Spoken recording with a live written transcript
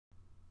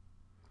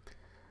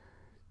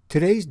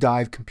Today's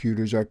dive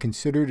computers are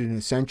considered an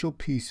essential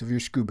piece of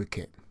your scuba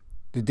kit.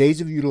 The days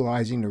of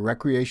utilizing the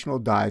recreational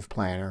dive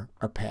planner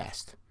are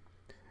past.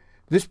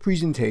 This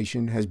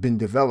presentation has been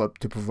developed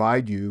to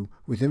provide you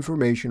with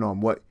information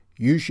on what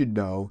you should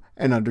know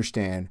and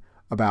understand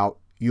about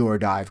your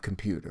dive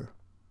computer.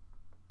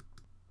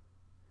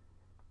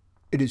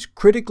 It is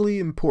critically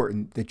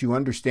important that you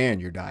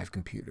understand your dive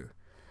computer.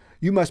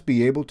 You must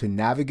be able to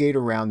navigate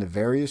around the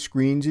various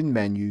screens and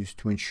menus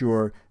to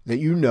ensure that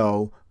you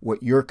know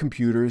what your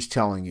computer is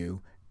telling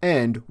you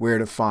and where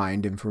to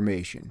find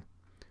information.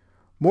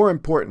 More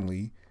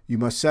importantly, you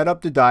must set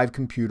up the dive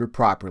computer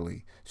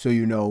properly so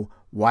you know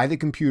why the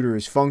computer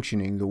is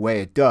functioning the way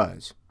it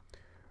does.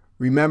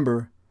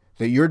 Remember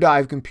that your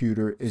dive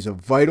computer is a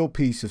vital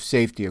piece of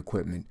safety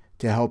equipment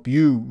to help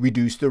you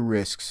reduce the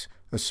risks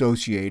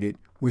associated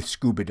with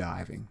scuba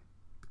diving.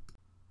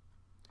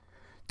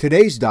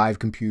 Today's dive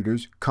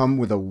computers come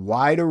with a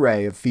wide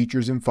array of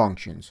features and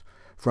functions,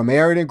 from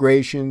air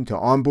integration to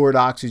onboard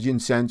oxygen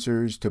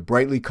sensors to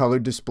brightly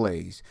colored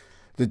displays.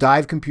 The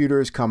dive computer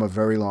has come a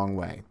very long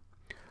way.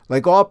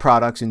 Like all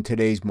products in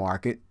today's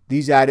market,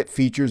 these added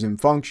features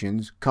and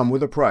functions come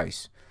with a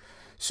price.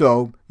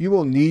 So you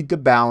will need to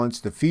balance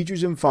the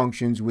features and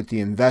functions with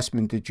the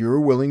investment that you're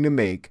willing to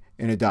make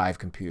in a dive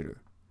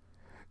computer.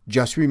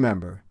 Just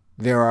remember,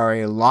 there are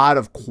a lot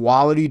of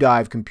quality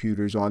dive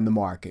computers on the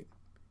market.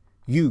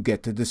 You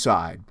get to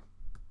decide.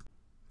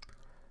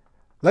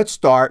 Let's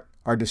start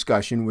our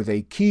discussion with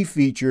a key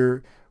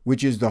feature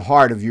which is the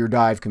heart of your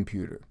dive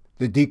computer,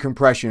 the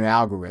decompression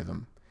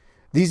algorithm.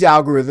 These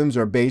algorithms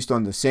are based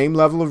on the same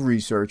level of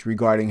research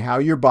regarding how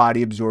your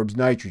body absorbs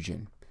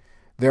nitrogen.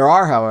 There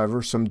are,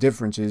 however, some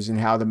differences in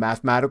how the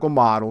mathematical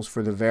models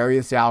for the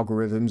various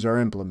algorithms are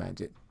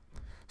implemented.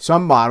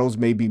 Some models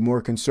may be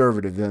more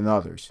conservative than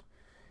others.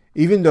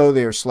 Even though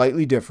they are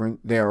slightly different,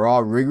 they are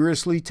all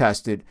rigorously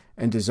tested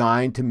and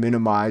designed to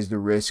minimize the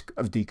risk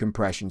of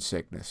decompression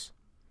sickness.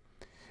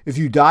 If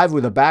you dive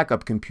with a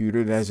backup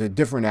computer that has a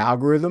different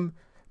algorithm,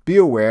 be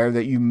aware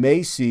that you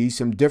may see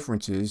some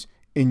differences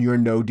in your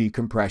no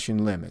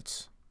decompression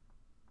limits.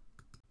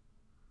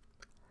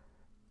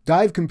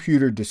 Dive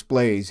computer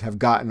displays have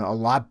gotten a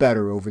lot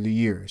better over the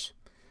years.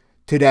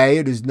 Today,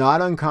 it is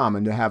not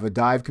uncommon to have a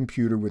dive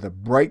computer with a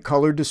bright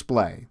colored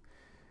display.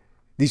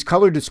 These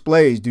color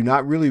displays do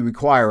not really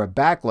require a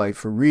backlight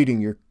for reading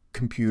your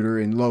computer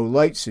in low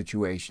light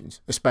situations,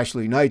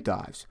 especially night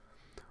dives.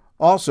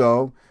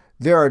 Also,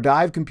 there are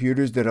dive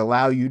computers that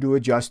allow you to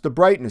adjust the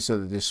brightness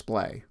of the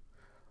display.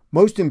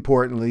 Most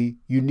importantly,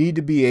 you need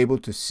to be able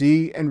to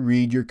see and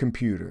read your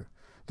computer.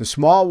 The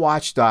small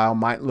watch style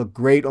might look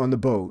great on the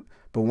boat,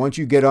 but once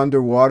you get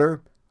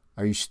underwater,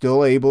 are you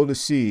still able to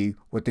see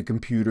what the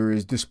computer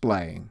is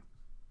displaying?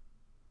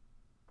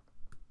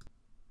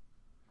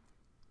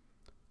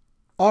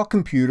 All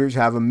computers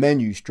have a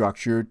menu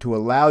structure to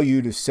allow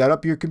you to set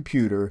up your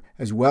computer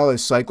as well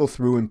as cycle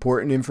through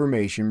important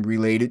information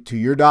related to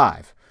your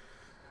dive.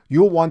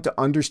 You'll want to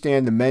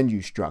understand the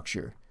menu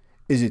structure.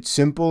 Is it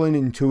simple and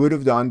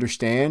intuitive to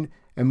understand?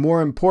 And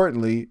more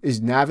importantly, is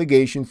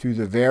navigation through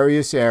the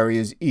various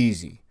areas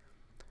easy?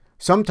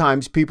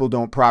 Sometimes people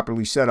don't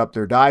properly set up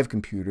their dive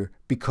computer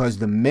because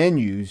the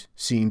menus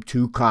seem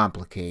too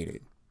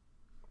complicated.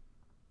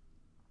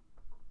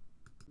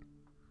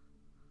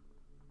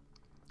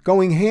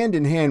 Going hand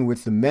in hand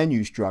with the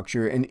menu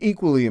structure and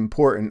equally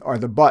important are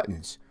the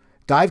buttons.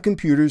 Dive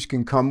computers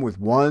can come with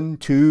 1,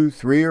 2,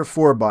 3, or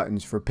 4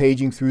 buttons for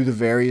paging through the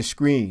various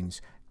screens,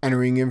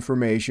 entering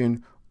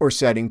information, or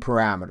setting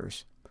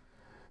parameters.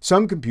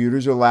 Some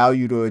computers allow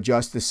you to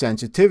adjust the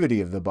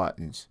sensitivity of the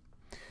buttons.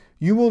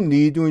 You will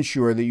need to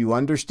ensure that you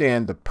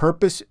understand the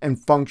purpose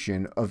and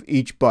function of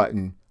each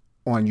button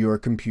on your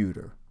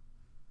computer.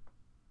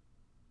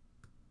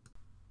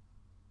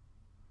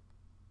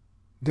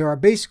 There are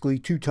basically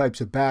two types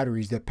of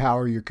batteries that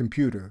power your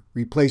computer,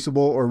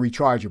 replaceable or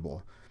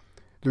rechargeable.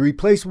 The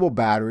replaceable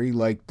battery,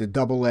 like the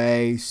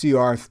AA,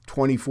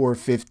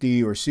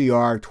 CR2450 or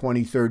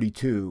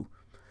CR2032.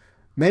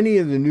 Many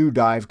of the new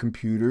dive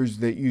computers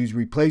that use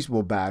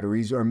replaceable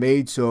batteries are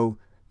made so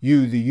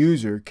you, the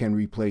user, can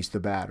replace the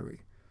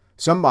battery.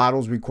 Some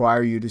models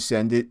require you to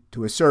send it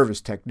to a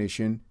service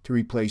technician to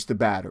replace the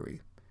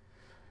battery.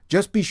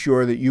 Just be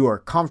sure that you are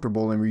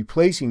comfortable in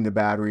replacing the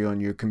battery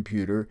on your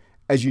computer,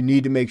 as you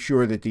need to make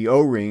sure that the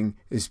O-ring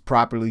is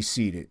properly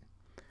seated.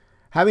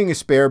 Having a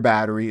spare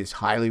battery is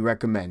highly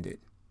recommended.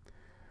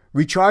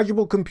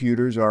 Rechargeable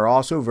computers are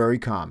also very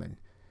common.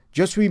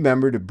 Just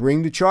remember to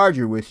bring the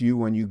charger with you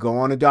when you go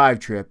on a dive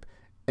trip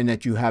and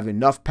that you have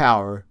enough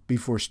power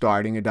before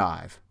starting a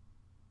dive.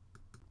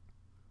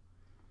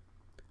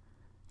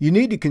 You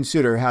need to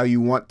consider how you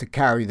want to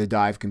carry the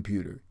dive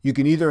computer. You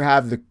can either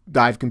have the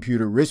dive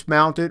computer wrist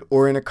mounted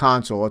or in a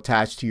console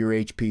attached to your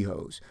HP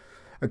hose.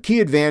 A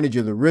key advantage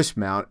of the wrist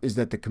mount is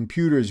that the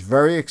computer is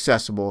very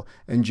accessible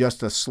and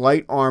just a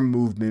slight arm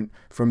movement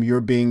from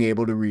your being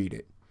able to read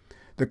it.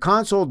 The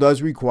console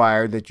does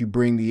require that you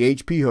bring the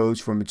HP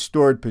hose from its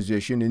stored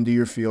position into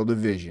your field of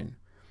vision.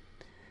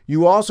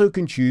 You also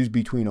can choose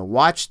between a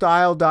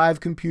watch-style dive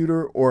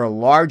computer or a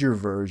larger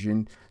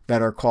version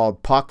that are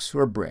called pucks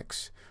or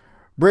bricks.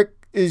 Brick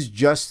is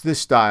just the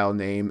style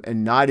name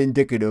and not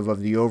indicative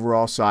of the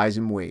overall size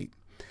and weight.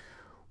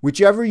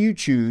 Whichever you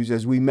choose,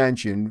 as we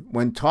mentioned,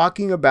 when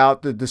talking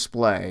about the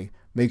display,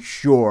 make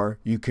sure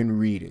you can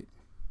read it.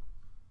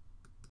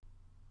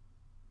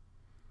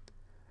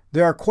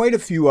 There are quite a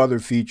few other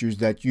features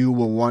that you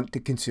will want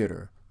to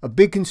consider. A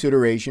big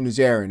consideration is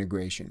air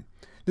integration.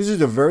 This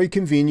is a very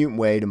convenient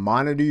way to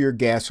monitor your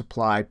gas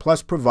supply,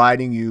 plus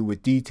providing you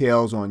with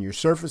details on your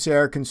surface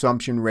air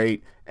consumption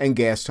rate and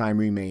gas time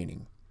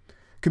remaining.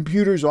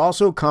 Computers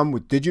also come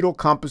with digital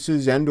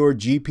compasses and/or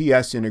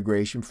GPS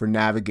integration for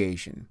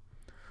navigation.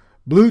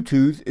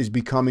 Bluetooth is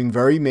becoming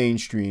very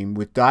mainstream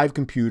with dive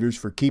computers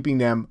for keeping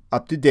them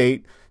up to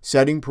date,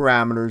 setting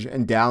parameters,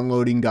 and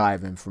downloading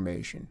dive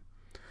information.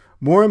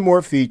 More and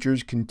more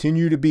features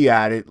continue to be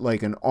added,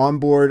 like an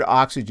onboard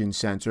oxygen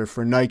sensor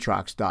for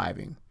nitrox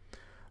diving.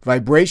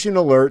 Vibration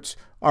alerts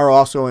are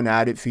also an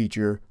added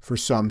feature for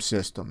some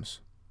systems.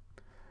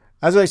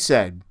 As I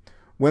said,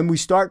 when we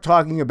start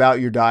talking about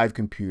your dive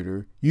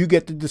computer, you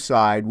get to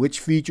decide which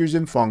features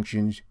and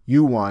functions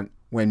you want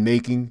when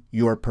making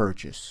your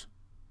purchase.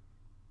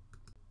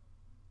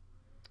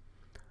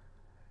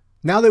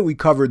 Now that we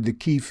covered the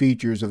key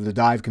features of the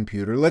dive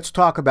computer, let's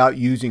talk about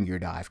using your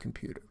dive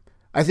computer.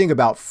 I think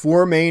about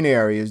 4 main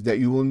areas that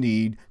you will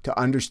need to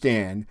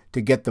understand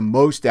to get the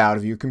most out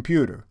of your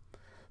computer.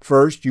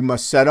 First, you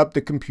must set up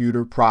the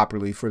computer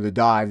properly for the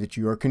dive that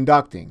you are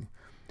conducting.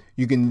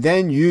 You can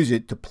then use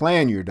it to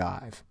plan your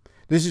dive.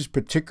 This is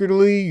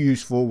particularly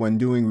useful when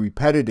doing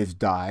repetitive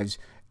dives,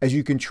 as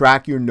you can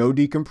track your no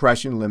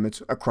decompression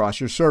limits across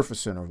your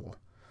surface interval.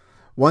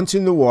 Once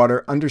in the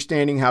water,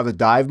 understanding how the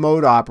dive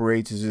mode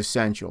operates is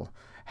essential,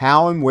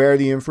 how and where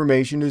the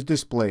information is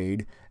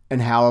displayed,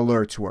 and how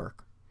alerts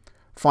work.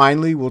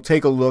 Finally, we'll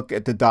take a look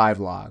at the dive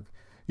log.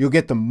 You'll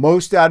get the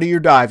most out of your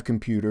dive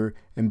computer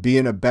and be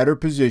in a better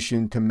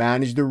position to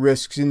manage the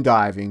risks in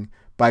diving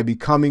by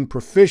becoming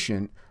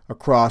proficient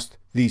across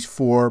these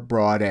 4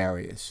 broad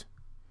areas.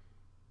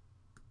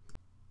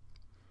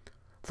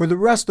 For the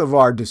rest of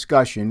our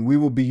discussion, we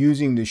will be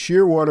using the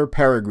Shearwater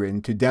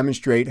Peregrine to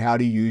demonstrate how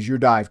to use your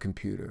dive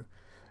computer.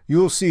 You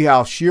will see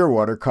how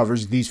Shearwater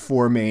covers these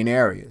 4 main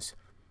areas.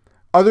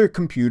 Other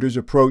computers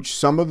approach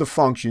some of the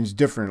functions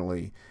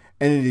differently,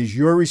 and it is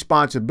your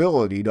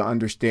responsibility to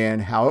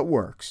understand how it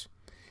works.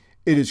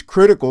 It is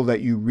critical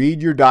that you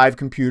read your dive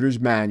computer's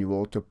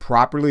manual to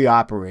properly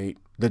operate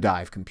the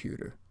dive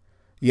computer.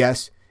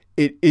 Yes,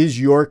 it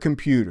is your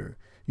computer.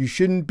 You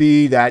shouldn't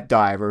be that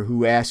diver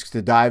who asks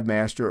the dive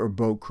master or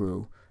boat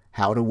crew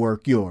how to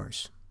work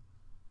yours.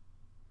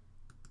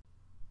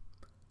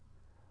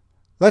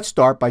 Let's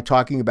start by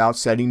talking about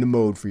setting the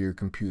mode for your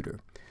computer.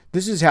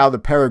 This is how the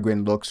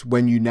Peregrine looks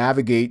when you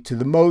navigate to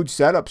the mode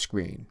setup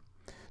screen.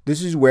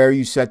 This is where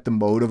you set the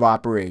mode of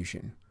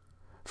operation.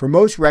 For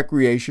most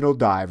recreational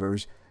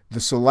divers, the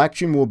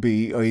selection will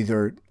be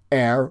either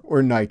air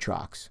or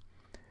nitrox.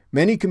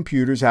 Many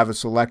computers have a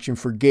selection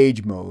for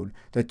gauge mode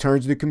that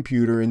turns the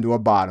computer into a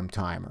bottom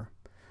timer.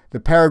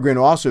 The Peregrine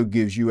also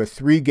gives you a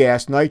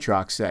 3-gas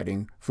nitrox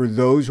setting for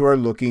those who are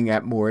looking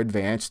at more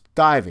advanced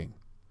diving.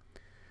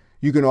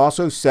 You can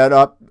also set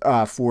up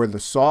for the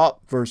salt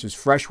versus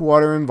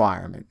freshwater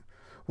environment.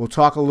 We'll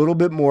talk a little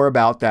bit more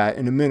about that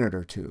in a minute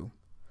or two.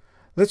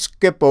 Let's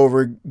skip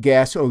over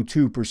gas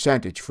O2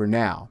 percentage for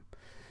now.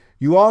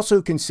 You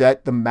also can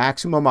set the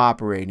maximum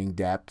operating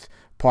depth,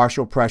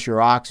 partial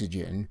pressure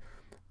oxygen.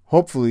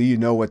 Hopefully you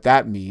know what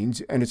that means,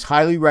 and it's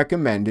highly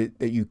recommended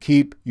that you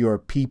keep your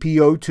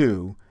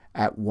PPO2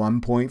 at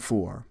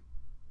 1.4.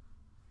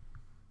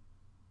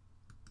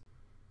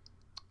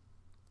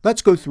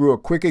 Let's go through a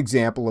quick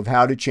example of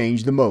how to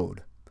change the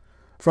mode.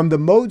 From the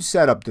mode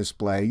setup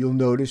display, you'll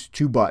notice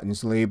 2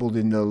 buttons labeled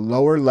in the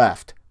lower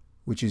left,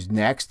 which is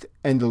Next,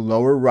 and the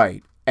lower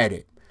right,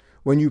 Edit.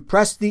 When you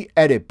press the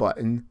Edit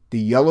button, the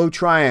yellow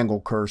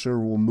triangle cursor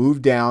will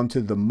move down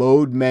to the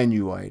Mode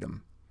menu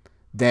item.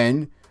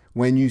 Then,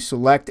 when you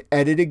select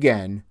Edit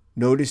again,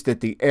 notice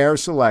that the air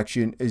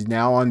selection is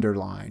now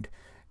underlined,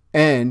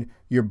 and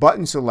your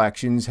button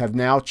selections have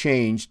now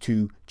changed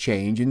to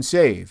Change and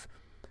Save.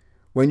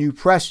 When you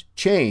press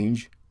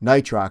Change,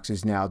 nitrox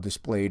is now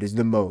displayed as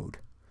the mode.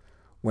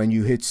 When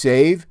you hit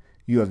Save,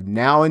 you have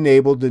now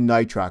enabled the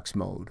nitrox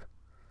mode.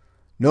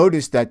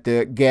 Notice that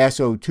the gas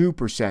O2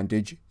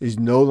 percentage is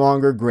no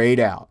longer grayed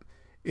out.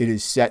 It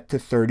is set to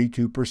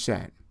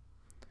 32%.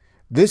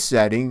 This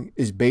setting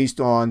is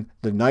based on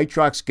the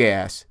nitrox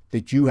gas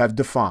that you have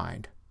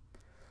defined.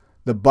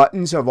 The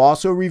buttons have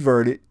also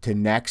reverted to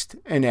Next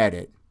and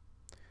Edit.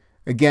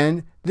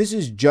 Again, this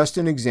is just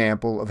an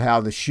example of how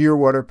the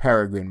Shearwater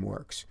Peregrine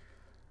works.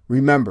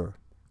 Remember,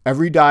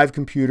 every dive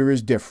computer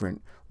is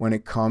different when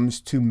it comes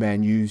to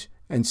menus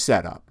and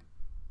setup.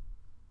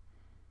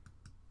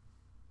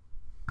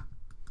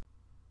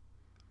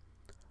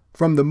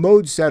 From the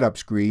mode setup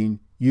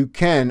screen, you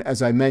can,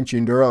 as I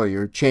mentioned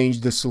earlier,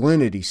 change the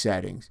salinity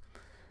settings.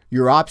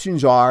 Your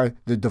options are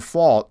the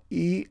default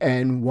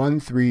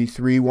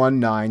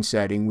EN13319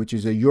 setting, which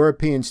is a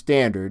European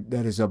standard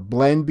that is a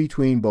blend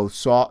between both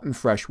salt and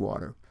fresh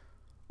water.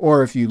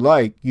 Or if you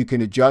like, you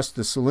can adjust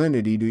the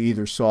salinity to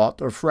either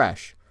salt or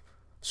fresh.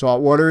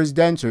 Salt water is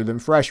denser than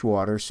fresh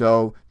water,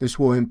 so this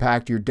will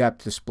impact your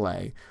depth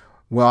display,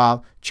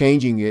 while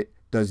changing it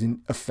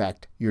doesn't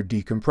affect your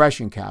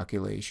decompression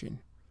calculation.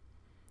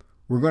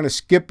 We're going to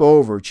skip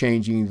over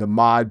changing the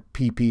mod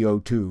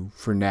PPO2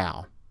 for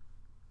now.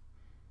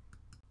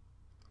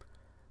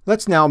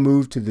 Let's now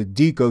move to the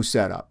deco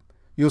setup.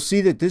 You'll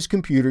see that this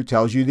computer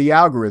tells you the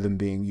algorithm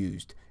being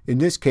used, in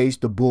this case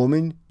the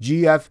Bullman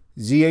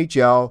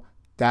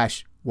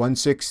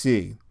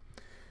GFZHL-16C.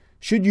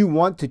 Should you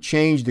want to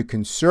change the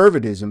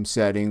conservatism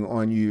setting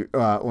on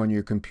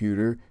your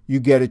computer, you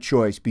get a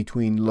choice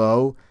between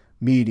low,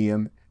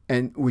 medium,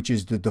 and which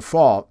is the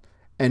default,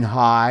 and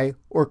high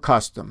or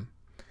custom.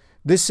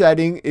 This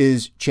setting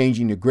is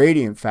changing the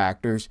gradient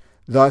factors,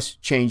 thus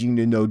changing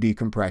the no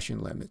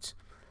decompression limits.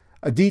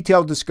 A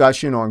detailed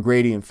discussion on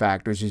gradient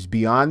factors is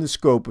beyond the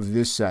scope of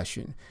this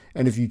session,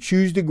 and if you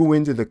choose to go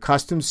into the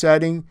custom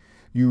setting,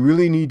 you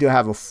really need to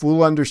have a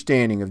full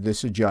understanding of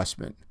this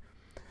adjustment.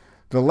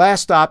 The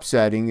last stop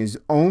setting is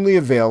only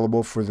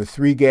available for the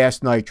 3-gas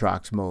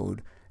nitrox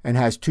mode and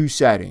has 2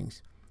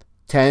 settings,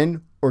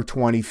 10 or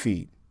 20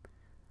 feet.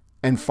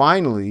 And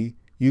finally,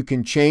 you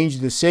can change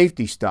the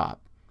safety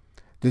stop.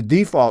 The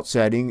default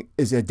setting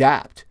is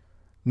adapt.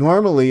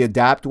 Normally,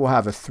 adapt will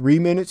have a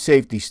 3-minute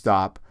safety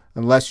stop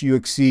unless you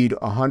exceed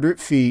 100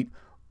 feet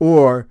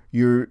or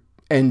your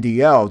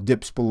NDL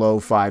dips below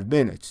 5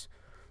 minutes.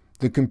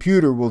 The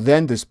computer will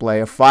then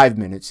display a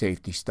 5-minute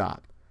safety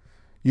stop.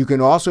 You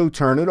can also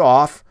turn it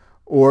off,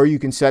 or you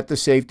can set the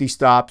safety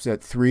stops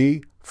at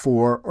 3,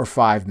 4, or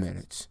 5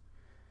 minutes.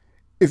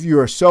 If you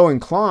are so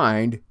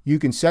inclined, you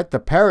can set the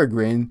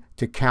Peregrine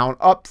to count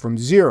up from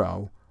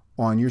 0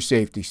 on your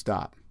safety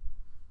stop.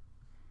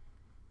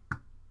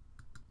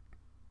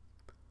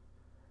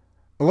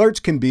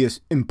 Alerts can be an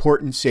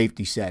important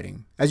safety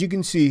setting. As you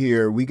can see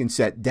here, we can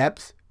set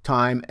depth,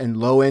 time, and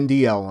low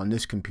NDL on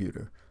this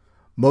computer.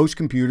 Most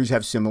computers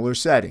have similar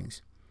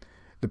settings.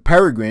 The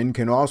Peregrine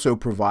can also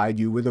provide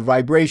you with a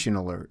vibration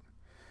alert.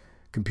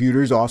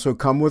 Computers also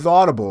come with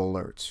audible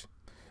alerts.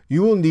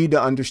 You will need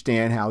to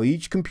understand how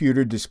each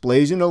computer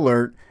displays an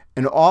alert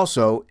and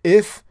also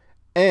if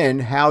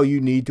and how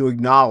you need to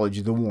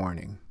acknowledge the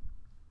warning.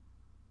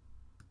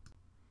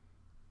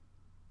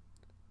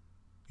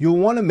 You'll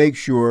want to make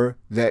sure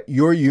that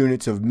your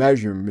units of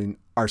measurement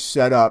are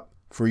set up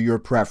for your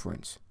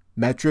preference,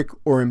 metric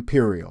or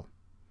imperial,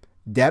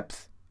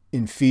 depth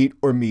in feet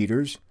or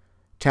meters,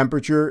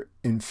 temperature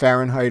in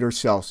Fahrenheit or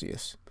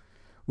Celsius.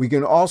 We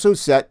can also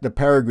set the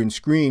Peregrine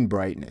screen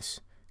brightness,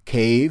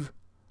 cave,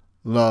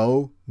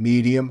 low,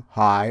 medium,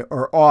 high,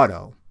 or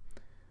auto.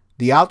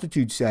 The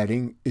altitude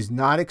setting is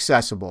not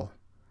accessible,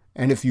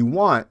 and if you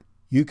want,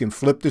 you can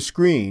flip the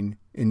screen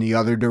in the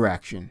other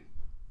direction.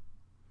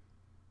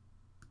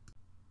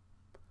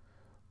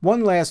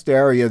 One last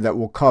area that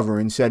we'll cover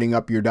in setting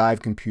up your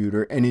dive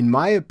computer, and in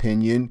my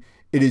opinion,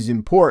 it is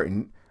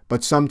important,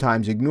 but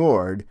sometimes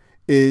ignored,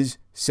 is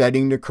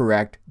setting the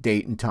correct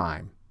date and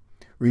time.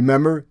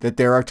 Remember that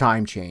there are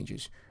time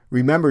changes.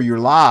 Remember your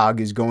log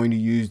is going to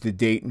use the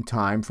date and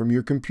time from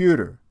your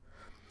computer.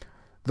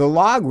 The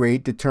log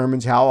rate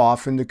determines how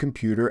often the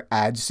computer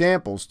adds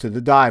samples to the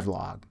dive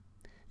log.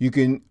 You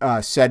can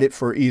set it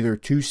for either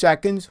 2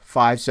 seconds,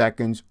 5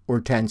 seconds,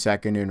 or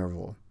 10-second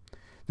interval.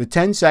 The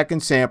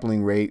 10-second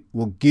sampling rate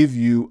will give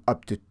you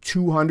up to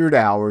 200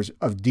 hours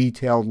of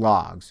detailed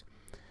logs.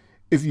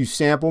 If you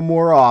sample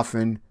more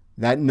often,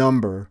 that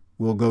number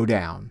will go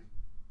down.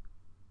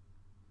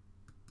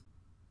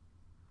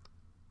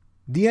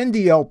 The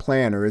NDL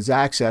planner is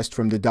accessed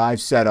from the dive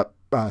setup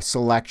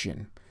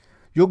selection.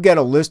 You'll get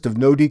a list of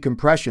no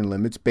decompression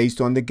limits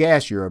based on the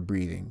gas you are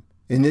breathing.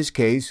 In this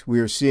case, we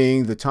are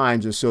seeing the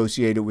times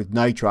associated with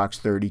nitrox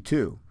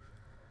 32.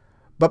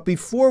 But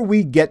before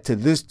we get to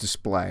this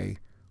display,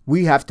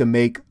 we have to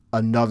make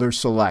another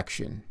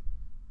selection.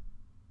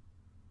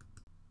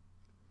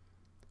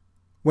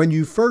 When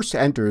you first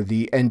enter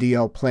the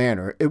NDL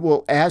planner, it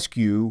will ask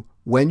you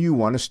when you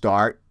want to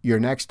start your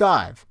next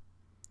dive.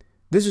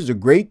 This is a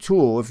great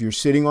tool if you're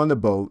sitting on the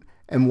boat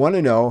and want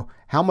to know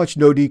how much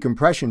no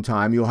decompression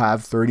time you'll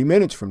have 30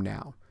 minutes from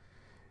now.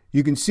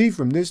 You can see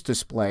from this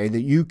display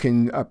that you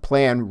can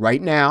plan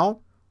right now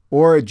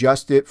or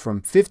adjust it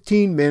from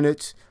 15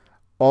 minutes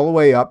all the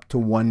way up to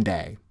 1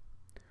 day.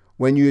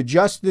 When you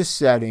adjust this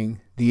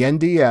setting, the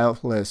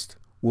NDL list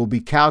will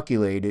be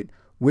calculated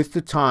with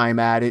the time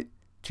added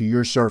to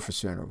your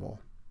surface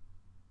interval.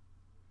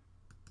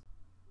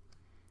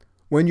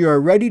 When you are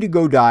ready to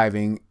go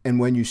diving and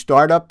when you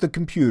start up the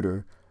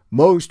computer,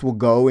 most will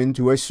go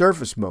into a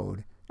surface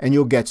mode and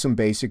you'll get some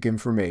basic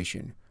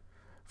information.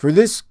 For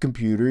this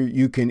computer,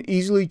 you can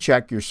easily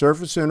check your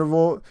surface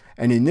interval,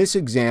 and in this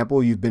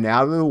example, you've been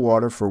out of the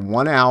water for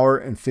 1 hour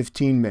and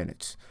 15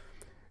 minutes.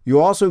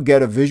 You'll also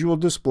get a visual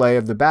display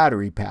of the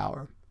battery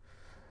power.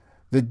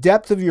 The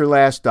depth of your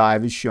last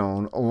dive is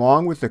shown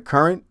along with the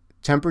current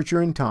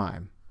temperature and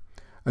time.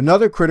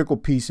 Another critical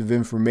piece of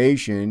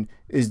information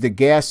is the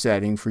gas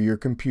setting for your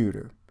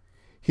computer.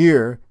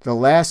 Here, the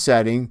last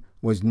setting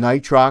was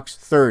nitrox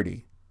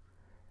 30.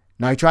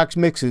 Nitrox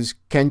mixes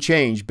can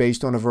change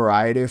based on a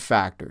variety of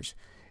factors.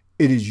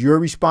 It is your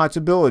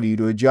responsibility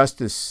to adjust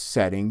this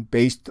setting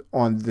based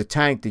on the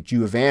tank that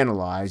you have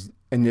analyzed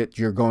and that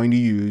you're going to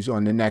use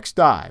on the next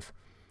dive.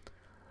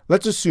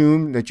 Let's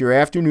assume that your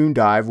afternoon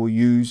dive will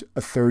use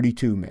a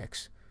 32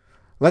 mix.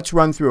 Let's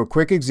run through a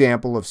quick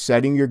example of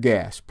setting your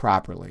gas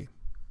properly.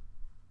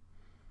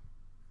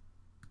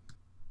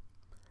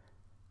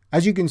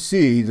 As you can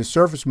see, the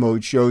surface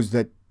mode shows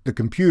that the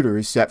computer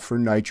is set for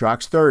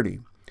nitrox 30.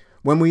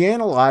 When we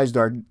analyzed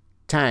our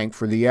tank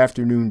for the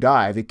afternoon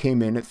dive, it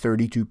came in at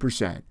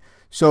 32%.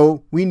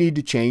 So we need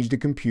to change the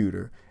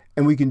computer,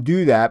 and we can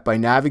do that by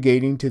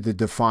navigating to the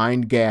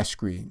defined gas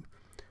screen.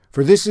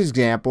 For this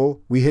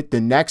example, we hit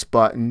the next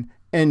button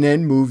and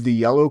then move the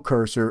yellow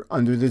cursor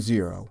under the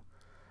 0.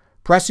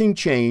 Pressing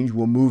change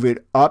will move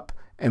it up,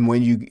 and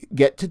when you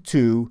get to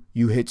 2,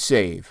 you hit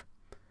save.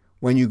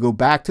 When you go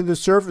back to the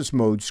surface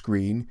mode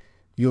screen,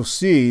 you'll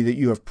see that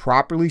you have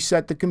properly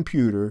set the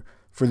computer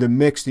for the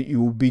mix that you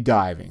will be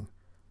diving,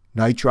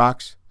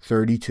 nitrox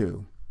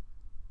 32.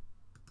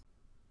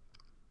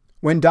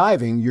 When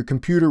diving, your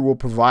computer will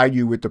provide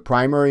you with the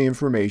primary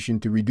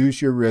information to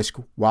reduce your risk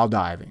while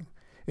diving.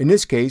 In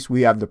this case,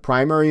 we have the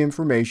primary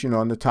information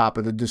on the top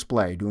of the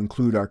display to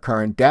include our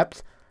current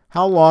depth,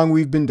 how long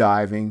we've been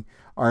diving,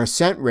 our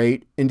ascent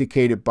rate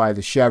indicated by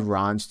the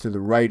chevrons to the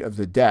right of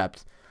the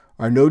depth,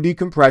 our no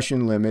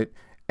decompression limit,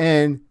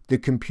 and the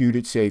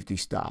computed safety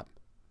stop.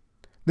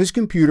 This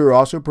computer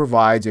also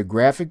provides a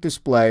graphic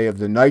display of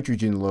the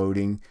nitrogen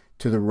loading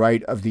to the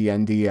right of the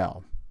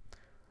NDL.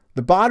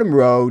 The bottom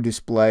row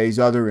displays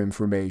other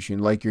information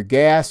like your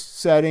gas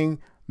setting,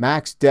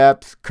 max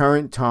depth,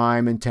 current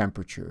time, and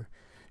temperature.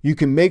 You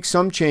can make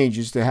some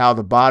changes to how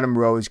the bottom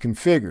row is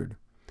configured.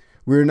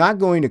 We're not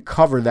going to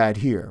cover that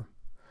here.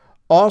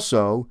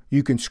 Also,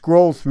 you can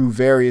scroll through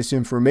various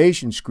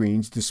information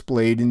screens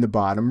displayed in the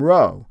bottom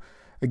row.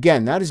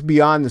 Again, that is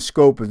beyond the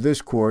scope of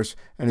this course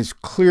and is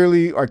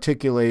clearly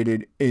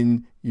articulated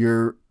in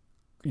your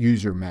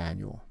user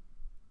manual.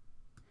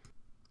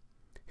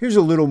 Here's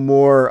a little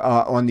more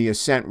on the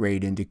ascent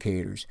rate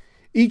indicators.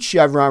 Each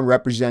chevron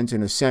represents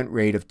an ascent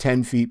rate of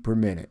 10 feet per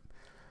minute.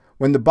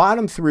 When the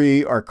bottom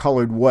 3 are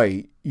colored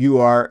white,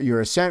 your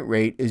ascent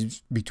rate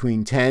is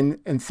between 10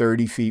 and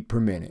 30 feet per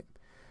minute.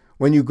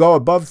 When you go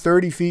above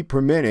 30 feet per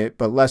minute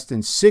but less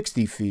than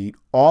 60 feet,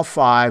 all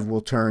 5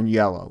 will turn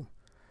yellow.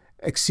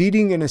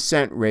 Exceeding an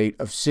ascent rate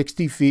of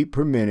 60 feet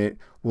per minute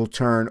will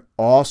turn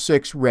all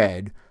 6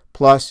 red,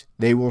 plus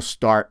they will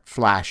start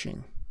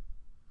flashing.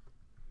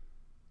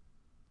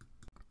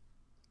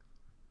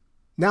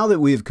 Now that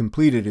we have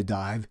completed a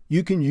dive,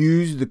 you can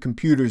use the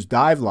computer's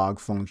dive log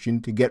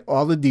function to get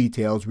all the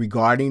details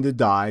regarding the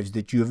dives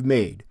that you have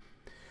made.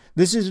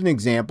 This is an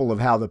example of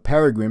how the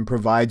Peregrine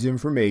provides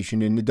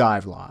information in the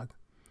dive log.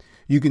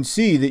 You can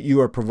see that you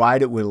are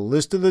provided with a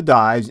list of the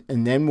dives,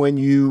 and then when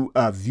you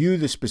view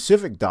the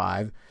specific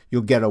dive,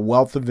 you'll get a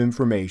wealth of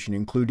information,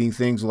 including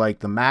things like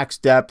the max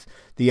depth,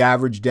 the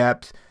average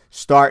depth,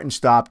 start and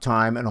stop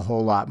time, and a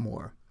whole lot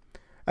more.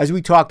 As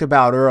we talked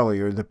about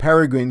earlier, the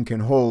Peregrine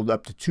can hold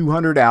up to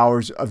 200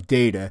 hours of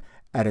data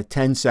at a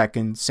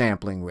 10-second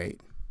sampling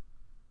rate.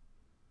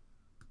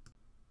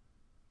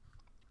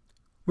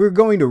 We're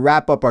going to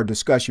wrap up our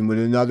discussion with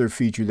another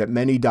feature that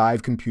many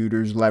dive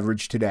computers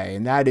leverage today,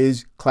 and that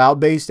is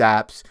cloud-based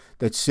apps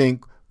that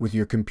sync with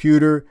your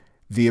computer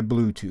via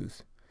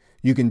Bluetooth.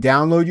 You can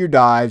download your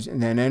dives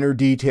and then enter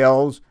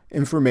details,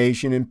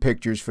 information, and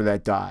pictures for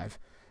that dive.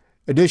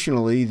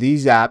 Additionally,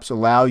 these apps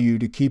allow you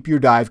to keep your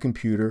dive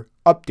computer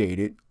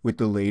updated with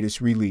the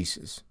latest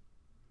releases.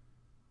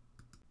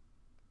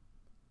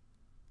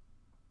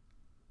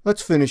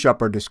 Let's finish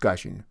up our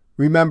discussion.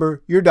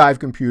 Remember, your dive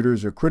computer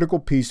is a critical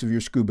piece of your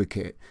scuba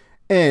kit,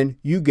 and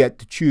you get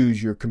to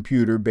choose your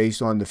computer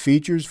based on the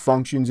features,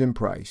 functions, and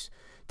price.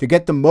 To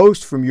get the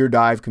most from your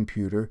dive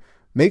computer,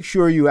 make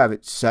sure you have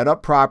it set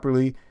up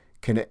properly,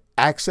 can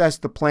access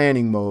the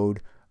planning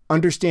mode,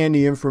 understand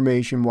the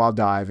information while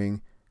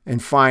diving,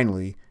 and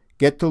finally,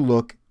 get to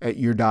look at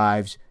your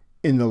dives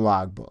in the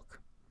logbook.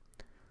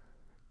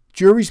 It's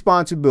your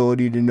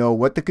responsibility to know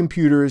what the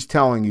computer is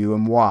telling you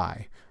and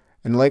why.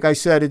 And like I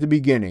said at the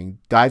beginning,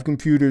 dive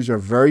computers are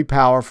very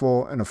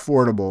powerful and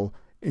affordable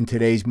in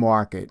today's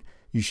market.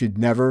 You should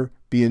never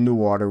be in the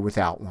water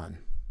without one.